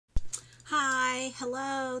Hi,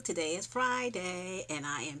 hello. Today is Friday, and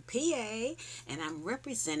I am PA, and I'm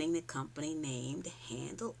representing the company named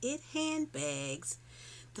Handle It Handbags.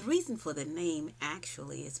 The reason for the name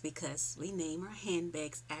actually is because we name our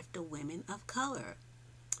handbags after women of color.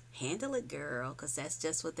 Handle it, girl, because that's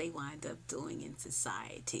just what they wind up doing in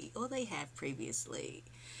society, or they have previously.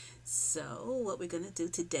 So, what we're going to do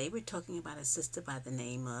today, we're talking about a sister by the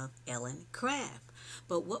name of Ellen Craft.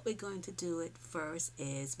 But what we're going to do at first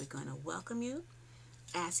is we're going to welcome you,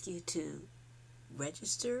 ask you to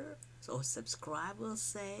register or subscribe, we'll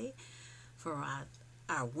say, for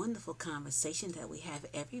our wonderful conversation that we have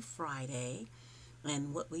every Friday.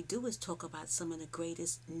 And what we do is talk about some of the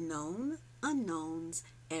greatest known unknowns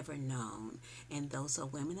ever known. And those are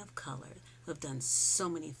women of color who have done so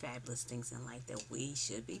many fabulous things in life that we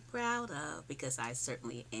should be proud of, because I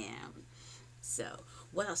certainly am. So,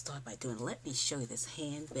 what I'll start by doing, let me show you this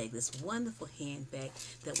handbag, this wonderful handbag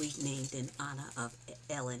that we named in honor of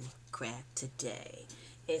Ellen Craft today.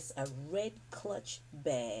 It's a red clutch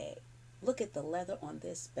bag. Look at the leather on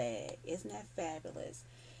this bag. Isn't that fabulous?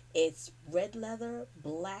 It's red leather,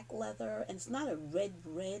 black leather, and it's not a red,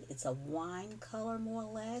 it's a wine color more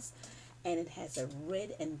or less. And it has a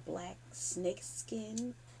red and black snake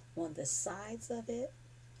skin on the sides of it.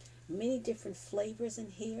 Many different flavors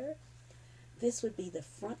in here. This would be the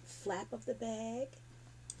front flap of the bag.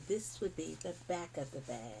 This would be the back of the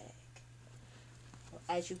bag.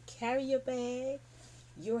 As you carry your bag,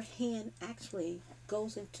 your hand actually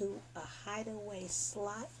goes into a hideaway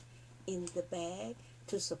slot in the bag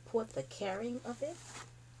to support the carrying of it.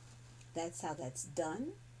 That's how that's done.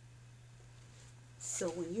 So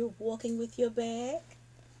when you're walking with your bag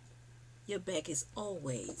is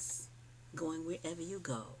always going wherever you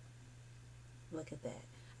go. Look at that.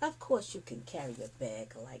 Of course, you can carry your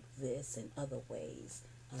bag like this in other ways,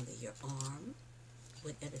 under your arm,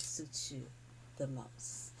 whatever suits you the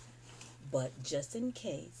most. But just in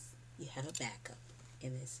case, you have a backup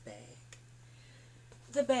in this bag.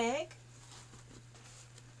 The bag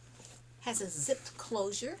has a zipped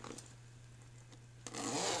closure.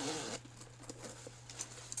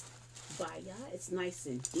 It's nice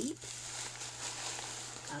and deep.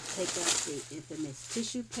 I'll take out the infamous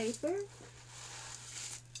tissue paper.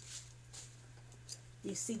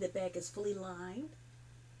 You see the bag is fully lined.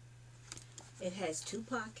 It has two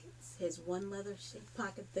pockets. It has one leather shaped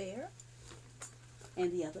pocket there,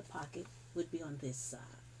 and the other pocket would be on this side.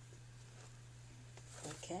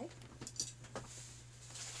 Okay.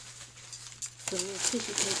 The little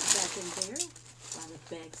tissue paper back in there while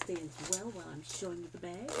the bag stands well while I'm showing you the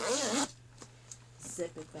bag.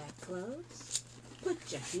 Zip it back closed.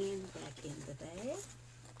 Put your hand back in the bag.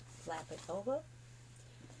 Flap it over.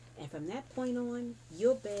 And from that point on,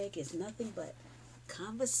 your bag is nothing but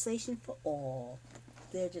conversation for all.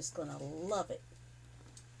 They're just going to love it.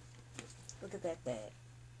 Look at that bag.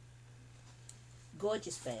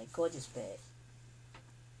 Gorgeous bag, gorgeous bag.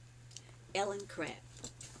 Ellen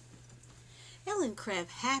Craft. Ellen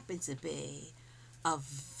Craft happens to be a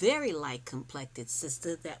very light complected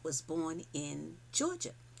sister that was born in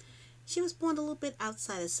Georgia. She was born a little bit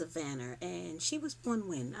outside of Savannah, and she was born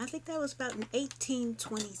when? I think that was about in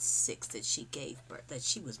 1826 that she gave birth, that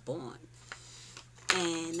she was born.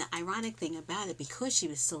 And the ironic thing about it, because she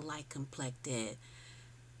was so light complected,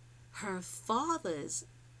 her father's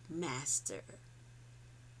master,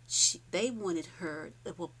 they wanted her,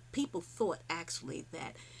 well, people thought actually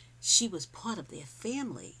that she was part of their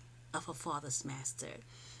family of her father's master.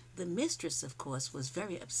 The mistress, of course, was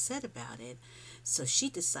very upset about it, so she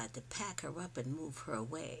decided to pack her up and move her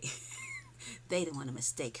away. They didn't want to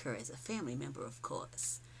mistake her as a family member, of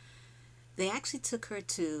course. They actually took her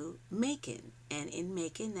to Macon, and in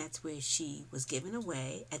Macon, that's where she was given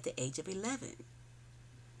away at the age of 11.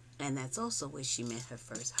 And that's also where she met her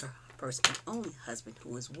first and only husband, who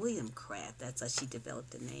was William Craft. That's how she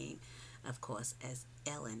developed the name, of course, as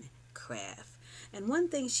Ellen Craft. And one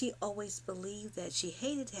thing she always believed, that she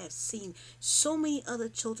hated to have seen so many other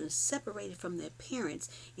children separated from their parents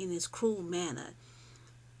in this cruel manner,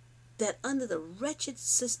 that under the wretched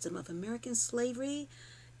system of American slavery,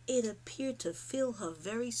 it appeared to fill her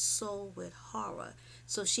very soul with horror.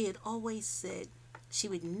 So she had always said she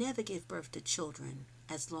would never give birth to children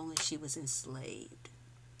as long as she was enslaved.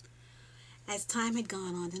 As time had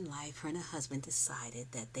gone on in life, her and her husband decided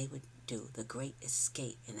that they would do the Great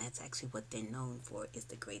Escape, and that's actually what they're known for, is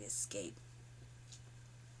the Great Escape.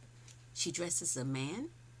 She dressed as a man.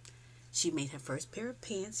 She made her first pair of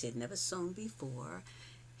pants she had never sewn before.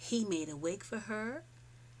 He made a wig for her,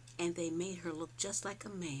 and they made her look just like a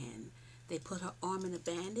man. They put her arm in a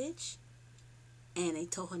bandage, And they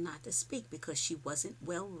told her not to speak because she wasn't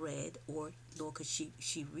well read, or nor could she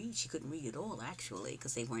read. She couldn't read at all, actually,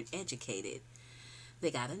 because they weren't educated.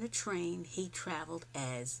 They got in a train. He traveled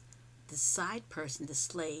as the side person, the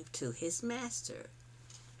slave to his master.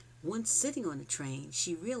 Once sitting on the train,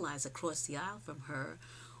 she realized across the aisle from her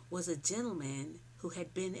was a gentleman who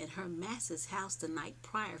had been at her master's house the night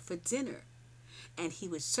prior for dinner, and he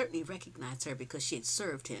would certainly recognize her because she had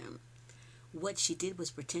served him. What she did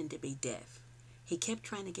was pretend to be deaf. He kept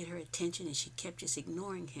trying to get her attention, and she kept just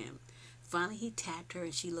ignoring him. Finally, he tapped her,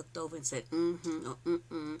 and she looked over and said, mm-hmm, or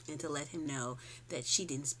mm-mm, and to let him know that she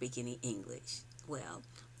didn't speak any English. Well,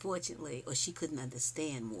 fortunately, or she couldn't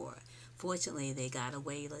understand more. Fortunately, they got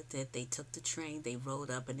away with it. They took the train, they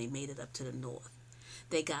rode up, and they made it up to the north.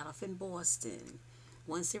 They got off in Boston.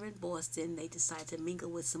 Once they're in Boston, they decided to mingle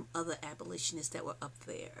with some other abolitionists that were up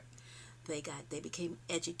there. They became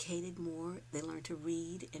educated more. They learned to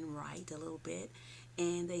read and write a little bit,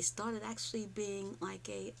 and they started actually being like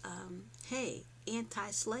a hey,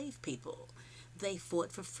 anti-slave people. They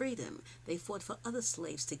fought for freedom. They fought for other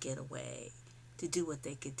slaves to get away, to do what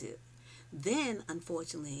they could do. Then,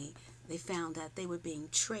 unfortunately, they found out they were being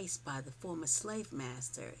traced by the former slave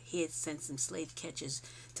master. He had sent some slave catchers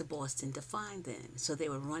to Boston to find them, so they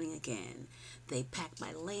were running again. They packed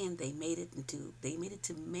by land. They made it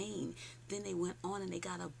to Maine. Then they went on and they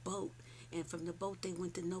got a boat, and from the boat they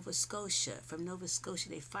went to Nova Scotia. From Nova Scotia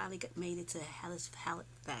they finally made it to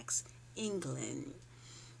Halifax, England.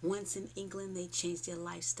 Once in England, they changed their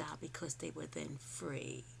lifestyle because they were then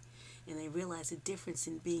free. And they realized the difference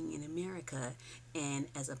in being in America and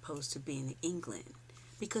as opposed to being in England.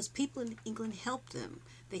 Because people in England helped them.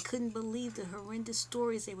 They couldn't believe the horrendous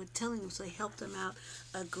stories they were telling them, so they helped them out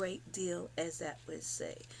a great deal, as that would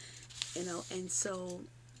say. And so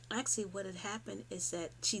actually what had happened is that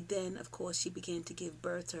she then, of course, she began to give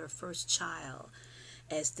birth to her first child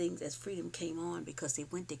as freedom came on, because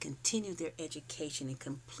they continued their education and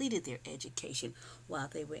completed their education while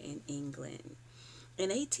they were in England. In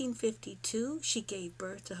 1852, she gave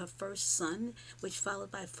birth to her first son, which followed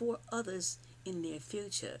by 4 others in their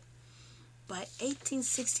future. By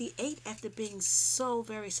 1868, after being so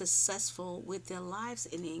very successful with their lives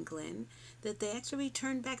in England, that they actually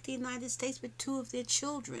returned back to the United States with 2 of their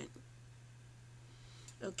children.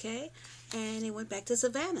 Okay? And they went back to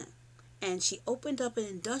Savannah. And she opened up an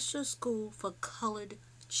industrial school for colored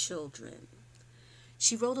children.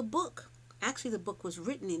 She wrote a book. Actually, the book was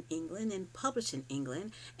written in England and published in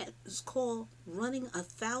England, and it was called Running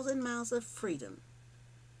 1,000 Miles of Freedom.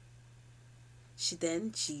 She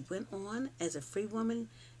went on as a free woman.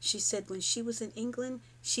 She said when she was in England,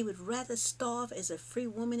 she would rather starve as a free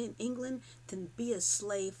woman in England than be a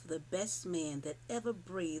slave for the best man that ever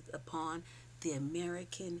breathed upon the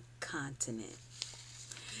American continent.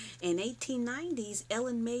 In 1890s,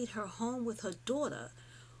 Ellen made her home with her daughter,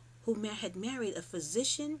 who had married a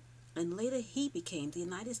physician, and later he became the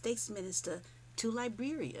United States minister to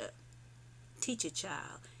Liberia. Teach a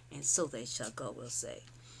child, and so they shall go, we'll say.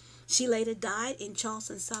 She later died in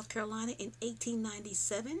Charleston, South Carolina in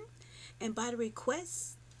 1897, and by the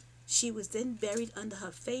request, she was then buried under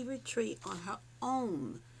her favorite tree on her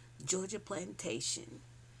own Georgia plantation.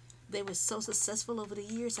 They were so successful over the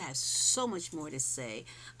years. I have so much more to say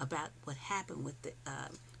about what happened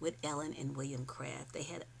with Ellen and William Craft. They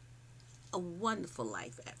had a wonderful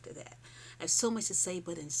life after that. I have so much to say,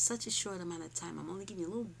 but in such a short amount of time, I'm only giving you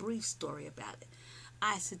a little brief story about it.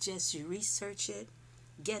 I suggest you research it,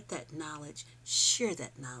 get that knowledge, share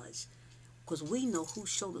that knowledge, because we know whose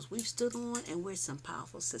shoulders we've stood on, and we're some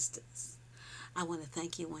powerful sisters. I want to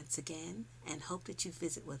thank you once again and hope that you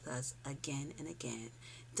visit with us again and again.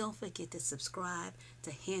 Don't forget to subscribe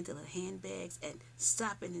to Handle It Handbags and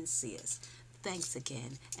stop in and see us. Thanks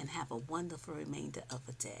again, and have a wonderful remainder of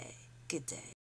a day. Good day.